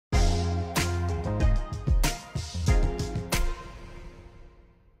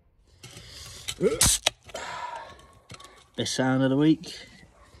Best sound of the week.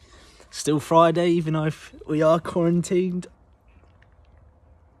 Still Friday, even though we are quarantined.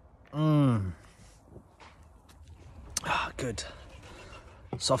 Good.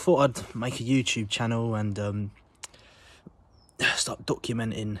 So I thought I'd make a YouTube channel and start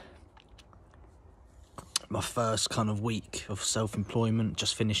documenting my first kind of week of self-employment.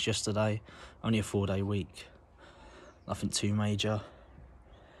 Just finished yesterday. Only a 4-day week. Nothing too major.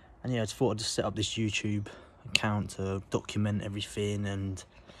 And yeah, I just thought I'd just set up this YouTube account to document everything and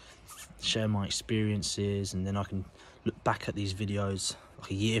share my experiences, and then I can look back at these videos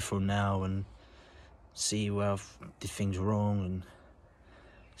like a year from now and see where I did things wrong and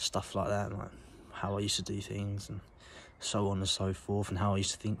stuff like that, like how I used to do things and so on and so forth, and how I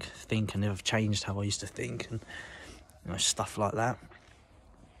used to think and I've changed how I used to think, and you know, stuff like that.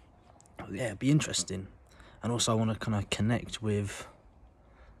 Yeah, it'd be interesting. And also I want to kind of connect with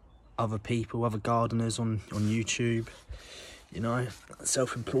other people, other gardeners on YouTube, you know,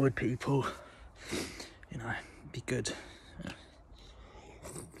 self-employed people, you know, be good.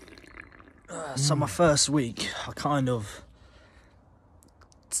 So my first week, I kind of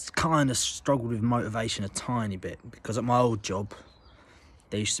struggled with motivation a tiny bit, because at my old job,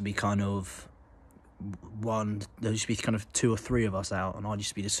 there used to be kind of two or three of us out, and I used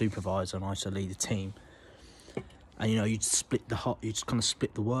to be the supervisor and I used to lead the team. And you know, you'd kind of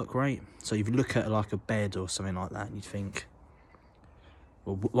split the work rate. So if you look at like a bed or something like that, and you'd think,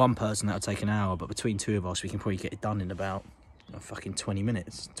 well, one person that would take an hour, but between two of us, we can probably get it done in about fucking 20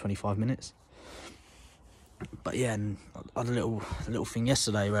 minutes, 25 minutes. But yeah, and I had a little thing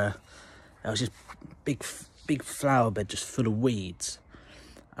yesterday where there was this big flower bed just full of weeds,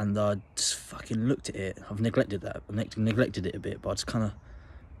 and I just fucking looked at it. I've neglected it a bit, but I just kind of,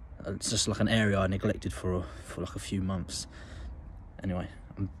 it's just like an area I neglected for like a few months. Anyway,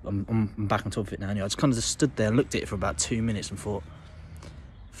 I'm back on top of it now. Anyway, I just kind of stood there and looked at it for about 2 minutes and thought,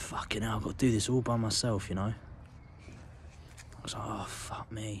 fucking hell, I've got to do this all by myself, you know. I was like, oh,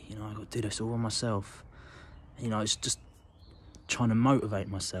 fuck me, you know, I've got to do this all by myself. And, you know, it's just trying to motivate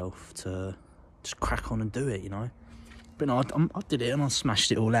myself to just crack on and do it, you know. But no, I did it and I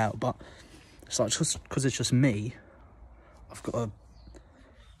smashed it all out. But it's like, just because it's just me, I've got to,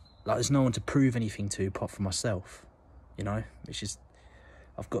 like, there's no one to prove anything to apart from myself, you know. It's just,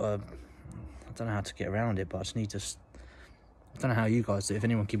 I've got to, I don't know how to get around it, but I just need to, I don't know how you guys do it. If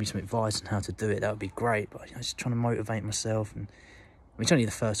anyone give me some advice on how to do it, that would be great. But you know, just trying to motivate myself, and I mean, it's only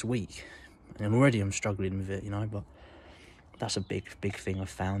the first week, and already I'm struggling with it, you know. But that's a big thing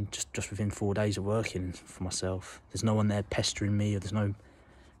I've found just within 4 days of working for myself. There's no one there pestering me, or there's no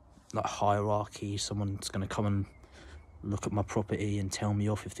like hierarchy. Someone's going to come and look at my property and tell me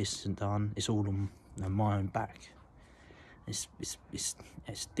off if this isn't done. It's all on my own back. It's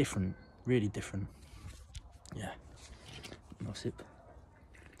different, really different. Yeah, that's it.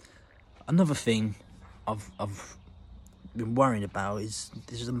 Another thing I've been worrying about is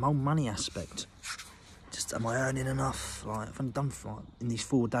the whole money aspect. Just, am I earning enough? Like, if I'm done for, like, in these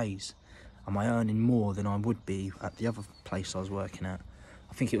 4 days, am I earning more than I would be at the other place I was working at?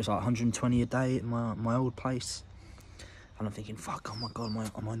 I think it was like 120 a day at my old place. And I'm thinking, fuck, oh my God,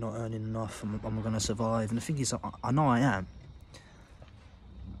 am I not earning enough? Am I going to survive? And the thing is, I know I am.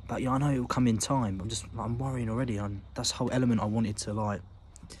 But yeah, I know it will come in time. I'm worrying already. That's the whole element I wanted to, like,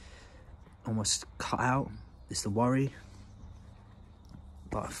 almost cut out. It's the worry.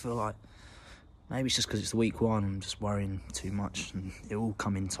 But I feel like maybe it's just because it's week one, I'm just worrying too much, and it will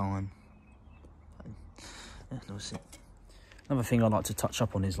come in time. Yeah, that was it. Another thing I'd like to touch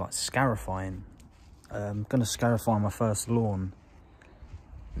up on is like scarifying. I'm going to scarify my first lawn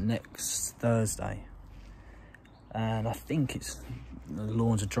next Thursday, and I think the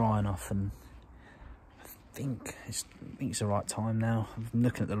lawns are dry enough, and I think it's the right time now. I'm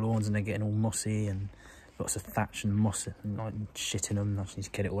looking at the lawns and they're getting all mossy and lots of thatch and moss and like shit in them. I just need to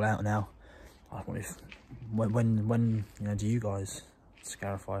get it all out now. I wonder if when you know, do you guys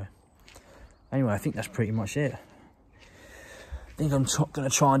scarify? Anyway, I think that's pretty much it. I think I'm going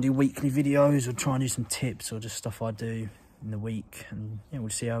to try and do weekly videos, or try and do some tips, or just stuff I do in the week, and yeah, we'll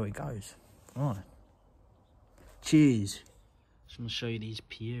see how it goes. All right. Cheers. Just want to show you these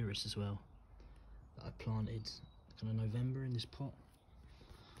Pieris as well that I planted kind of November in this pot.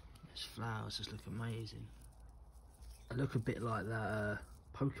 These flowers just look amazing. They look a bit like that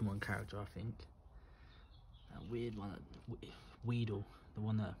Pokemon character, I think. That weird one, Weedle, the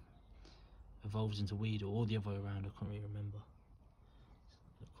one that evolves into Weedle, or the other way around, I can't really remember.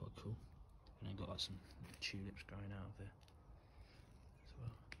 Look quite cool. And then got like some tulips growing out of there as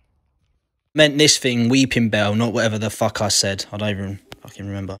well. Meant this thing, Weeping Bell, not whatever the fuck I said. I don't even fucking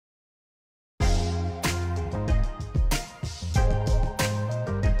remember.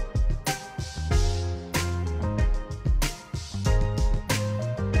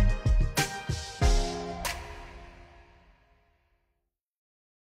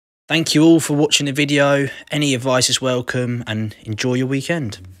 Thank you all for watching the video. Any advice is welcome, and enjoy your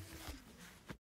weekend.